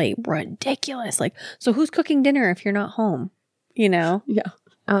was probably ridiculous. So who's cooking dinner if you're not home? Yeah.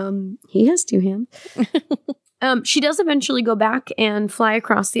 He has 2 hands. She does eventually go back and fly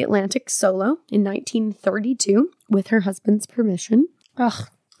across the Atlantic solo in 1932 with her husband's permission. Ugh,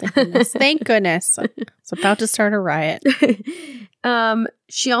 Thank goodness. Thank goodness. It's about to start a riot.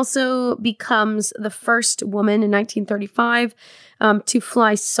 She also becomes the first woman in 1935 to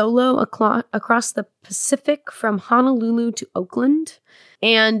fly solo across the Pacific from Honolulu to Oakland.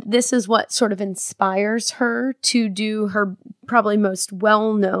 And this is what sort of inspires her to do her probably most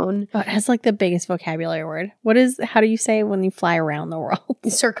well-known. Oh, it has like the biggest vocabulary word. How do you say when you fly around the world?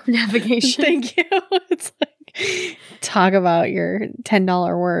 Circumnavigation. Thank you. It's like, talk about your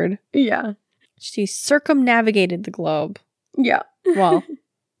 $10 word. Yeah. She circumnavigated the globe. Yeah. Well,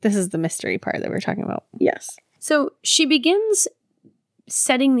 this is the mystery part that we're talking about. Yes. So she begins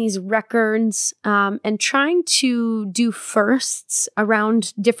setting these records and trying to do firsts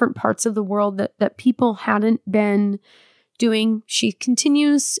around different parts of the world that people hadn't been doing. She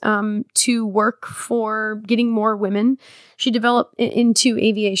continues to work for getting more women. She developed into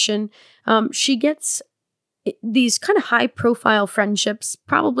aviation. She gets these kind of high-profile friendships,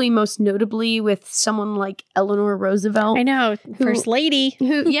 probably most notably with someone like Eleanor Roosevelt. I know, First Lady.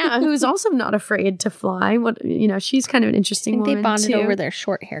 Who's also not afraid to fly. She's kind of an interesting woman. They bonded too. over their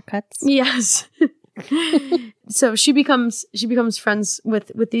short haircuts. Yes. So she becomes friends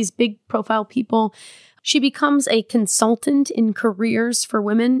with these big profile people. She becomes a consultant in careers for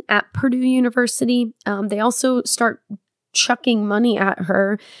women at Purdue University. They also start chucking money at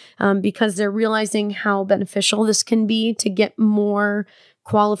her because they're realizing how beneficial this can be to get more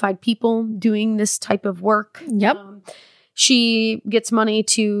qualified people doing this type of work. Yep. She gets money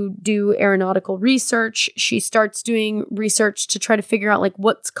to do aeronautical research. She starts doing research to try to figure out like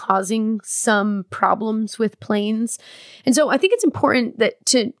what's causing some problems with planes. And so I think it's important that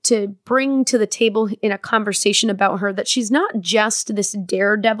to bring to the table in a conversation about her that she's not just this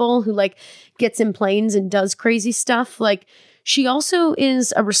daredevil who like gets in planes and does crazy stuff. Like she also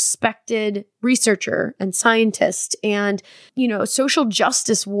is a respected researcher and scientist and, a social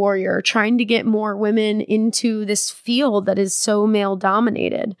justice warrior trying to get more women into this field that is so male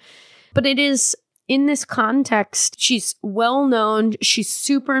dominated. But it is in this context, she's well known. She's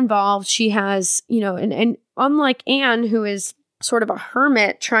super involved. She has, and unlike Anne, who is sort of a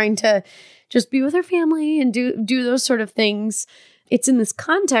hermit trying to just be with her family and do those sort of things. It's in this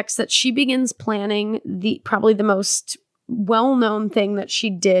context that she begins planning probably the most well-known thing that she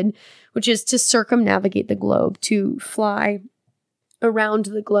did, which is to circumnavigate the globe, to fly around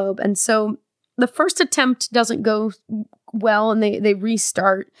the globe. And so the first attempt doesn't go well and they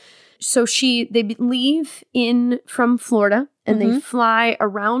restart. So they leave from Florida and they fly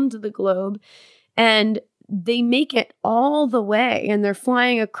around the globe and they make it all the way and they're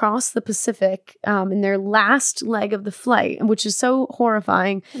flying across the Pacific in their last leg of the flight, which is so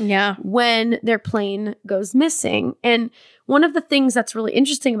horrifying. Yeah. When their plane goes missing. And one of the things that's really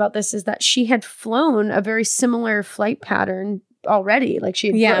interesting about this is that she had flown a very similar flight pattern already. Like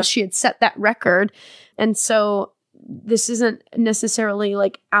she had set that record. And so this isn't necessarily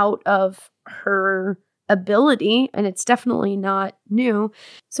like out of her ability, and it's definitely not new.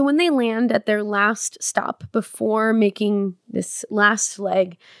 So when they land at their last stop before making this last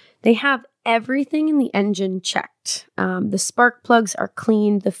leg, they have everything in the engine checked. The spark plugs are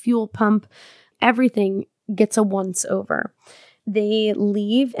cleaned, the fuel pump, everything gets a once over. They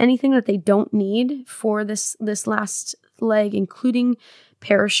leave anything that they don't need for this last leg, including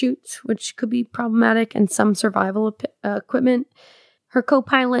parachutes, which could be problematic, and some survival equipment. Her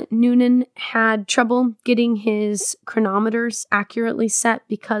co-pilot, Noonan, had trouble getting his chronometers accurately set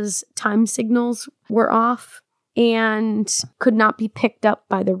because time signals were off and could not be picked up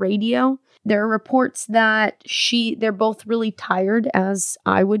by the radio. There are reports that they're both really tired, as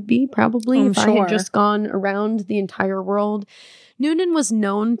I would be probably if I had just gone around the entire world. Noonan was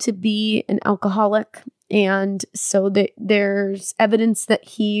known to be an alcoholic, and so there's evidence that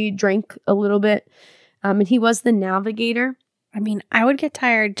he drank a little bit, and he was the navigator. I mean, I would get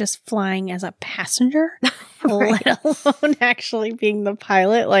tired just flying as a passenger, let alone actually being the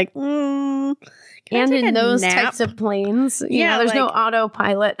pilot. Like, and in those types of planes, there's no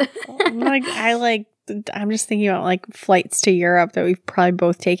autopilot. I'm just thinking about like flights to Europe that we've probably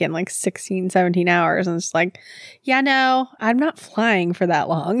both taken like 16, 17 hours. And it's like, no, I'm not flying for that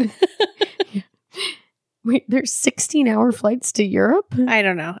long. Wait, there's 16-hour flights to Europe? I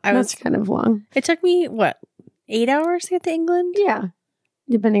don't know. That's kind of long. It took me, 8 hours to get to England? Yeah.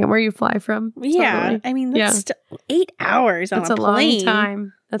 Depending on where you fly from. Yeah. Totally. I mean, that's 8 hours on a plane. Long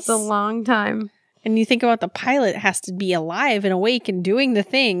time. That's a long time. And you think about the pilot has to be alive and awake and doing the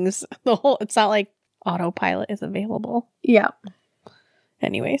things. It's not like autopilot is available. Yeah.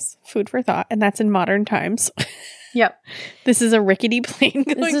 Anyways, food for thought. And that's in modern times. Yep. This is a rickety plane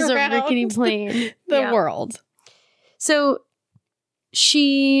going This is around a rickety plane. the world. So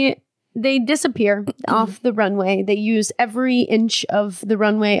they disappear off the runway. They use every inch of the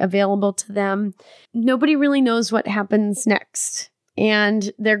runway available to them. Nobody really knows what happens next.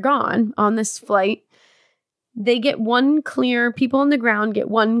 And they're gone on this flight. They get people on the ground get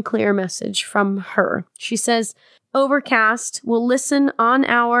one clear message from her. She says, overcast, will listen on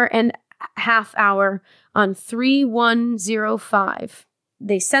hour and half hour on 3105.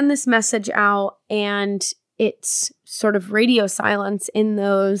 They send this message out, and it's sort of radio silence in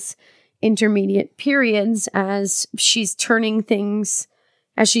those intermediate periods as she's turning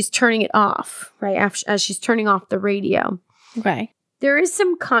it off, right? As she's turning off the radio. Okay. There is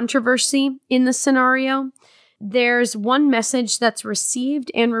some controversy in the scenario. There's one message that's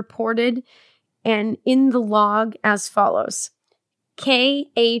received and reported, and in the log as follows.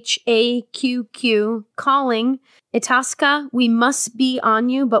 KHAQQ calling. Itasca, we must be on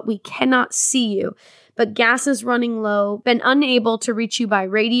you, but we cannot see you. But gas is running low. Been unable to reach you by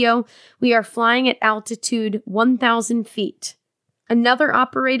radio. We are flying at altitude 1,000 feet. Another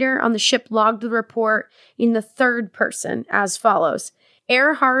operator on the ship logged the report in the third person as follows.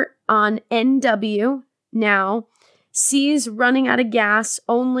 Earhart on NW now sees running out of gas,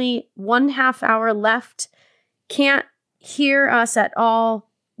 only 1/2 hour left. Can't hear us at all.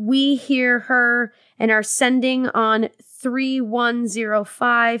 We hear her and are sending on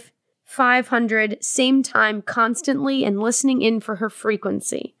 3105, 500, same time constantly and listening in for her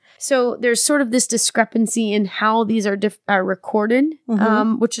frequency. So there's sort of this discrepancy in how these are recorded,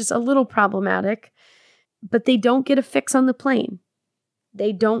 which is a little problematic. But they don't get a fix on the plane.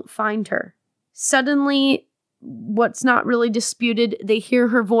 They don't find her. Suddenly, what's not really disputed, they hear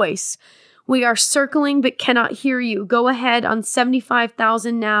her voice. We are circling but cannot hear you. Go ahead on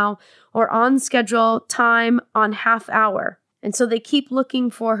 75,000 now or on schedule time on half hour. And so they keep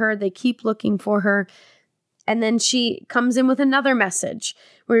looking for her. And then she comes in with another message.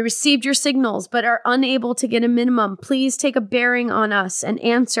 We received your signals but are unable to get a minimum. Please take a bearing on us and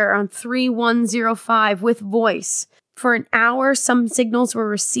answer on 3105 with voice. For an hour, some signals were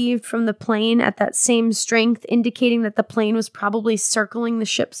received from the plane at that same strength, indicating that the plane was probably circling the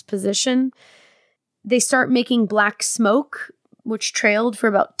ship's position. They start making black smoke, which trailed for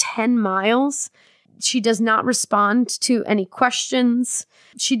about 10 miles. She does not respond to any questions.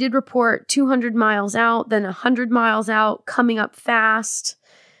 She did report 200 miles out, then 100 miles out, coming up fast.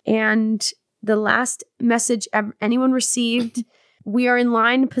 And the last message anyone received, we are in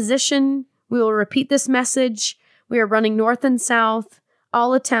line position. We will repeat this message. We are running north and south.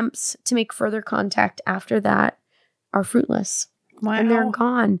 All attempts to make further contact after that are fruitless. Wow. And they're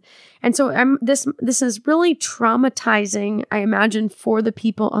gone. And so this is really traumatizing, I imagine, for the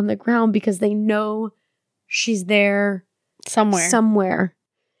people on the ground because they know she's there somewhere.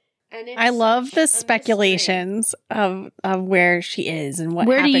 And I love the speculations of where she is and what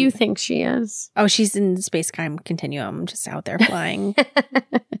Where happened. do you think she is? Oh, she's in the space-time continuum, just out there flying.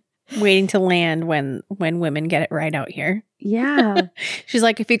 Waiting to land when women get it right out here. Yeah. She's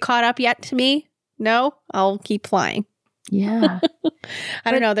like, if you caught up yet to me, no, I'll keep flying. Yeah.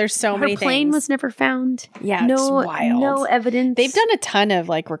 I don't know. There's so many things. Her plane was never found. Yeah, it's wild. No evidence. They've done a ton of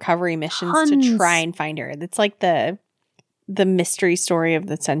like recovery missions to try and find her. It's like the mystery story of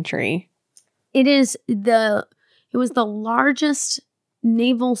the century. It was the largest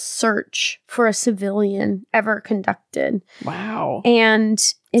naval search for a civilian ever conducted. Wow. And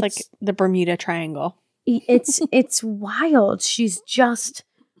it's like the Bermuda Triangle. It's wild. She's just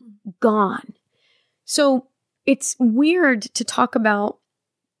gone. So it's weird to talk about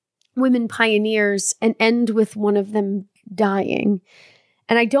women pioneers and end with one of them dying.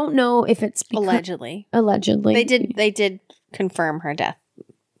 And I don't know if it's because, allegedly. They did confirm her death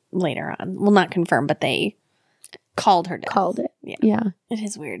later on. Well, not confirm, but they called her death. Called it. Yeah. It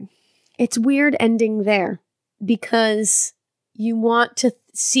is weird. It's weird ending there because you want to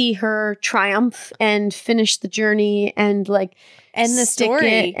see her triumph and finish the journey and like end the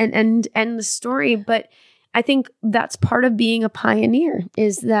story and end the story. But I think that's part of being a pioneer,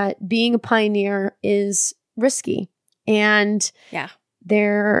 is that being a pioneer is risky and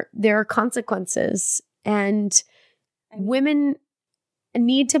there are consequences, and women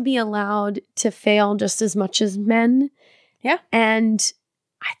need to be allowed to fail just as much as men. Yeah. And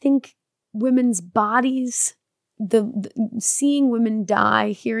I think women's bodies, the seeing women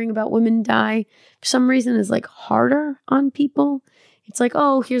die, hearing about women die, for some reason is like harder on people. It's like,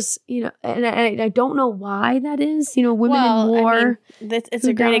 oh, here's, and I don't know why that is, women in war. I mean, it's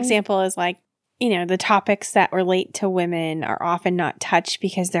a great example is like, the topics that relate to women are often not touched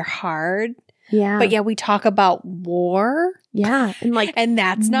because they're hard. Yeah. But yeah, we talk about war. Yeah. And like, and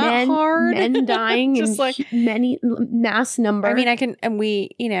that's not hard. Men dying just in like many mass number. I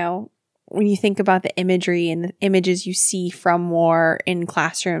mean, when you think about the imagery and the images you see from war in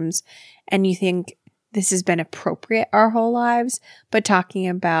classrooms, and you think this has been appropriate our whole lives, but talking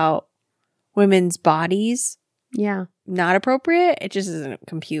about women's bodies, not appropriate. It just doesn't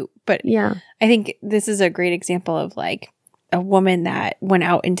compute. But yeah, I think this is a great example of like a woman that went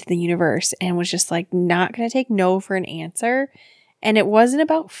out into the universe and was just like not going to take no for an answer. And it wasn't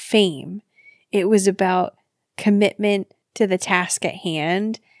about fame. It was about commitment to the task at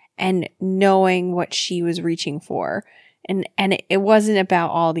hand and knowing what she was reaching for. And it wasn't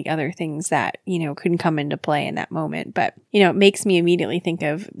about all the other things that, couldn't come into play in that moment. But, it makes me immediately think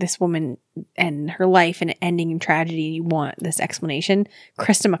of this woman and her life and ending in tragedy. You want this explanation.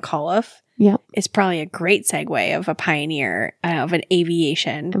 Krista McAuliffe is probably a great segue of a pioneer of an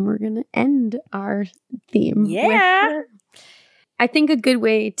aviation. And we're going to end our theme with her. I think a good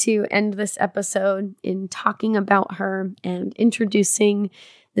way to end this episode in talking about her and introducing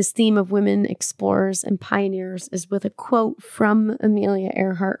this theme of women explorers and pioneers is with a quote from Amelia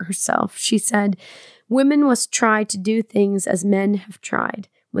Earhart herself. She said, "Women must try to do things as men have tried.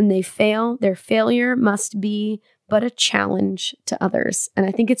 When they fail, their failure must be but a challenge to others." And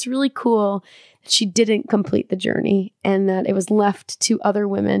I think it's really cool that she didn't complete the journey and that it was left to other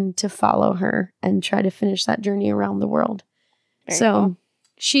women to follow her and try to finish that journey around the world. Very cool.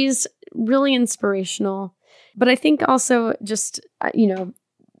 She's really inspirational. But I think also just,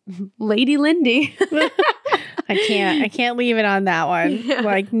 Lady Lindy. I can't leave it on that one. Yeah.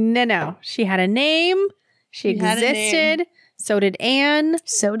 Like, no. She had a name. She existed. So did Anne.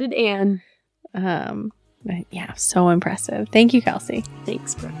 Yeah, so impressive. Thank you, Kelsey.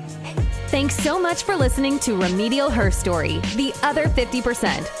 Thanks, Brooke. Thanks so much for listening to Remedial Her Story, The Other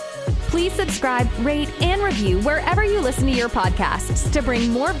 50%. Please subscribe, rate, and review wherever you listen to your podcasts to bring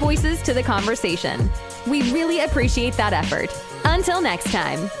more voices to the conversation. We really appreciate that effort. Until next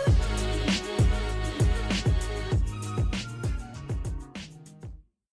time.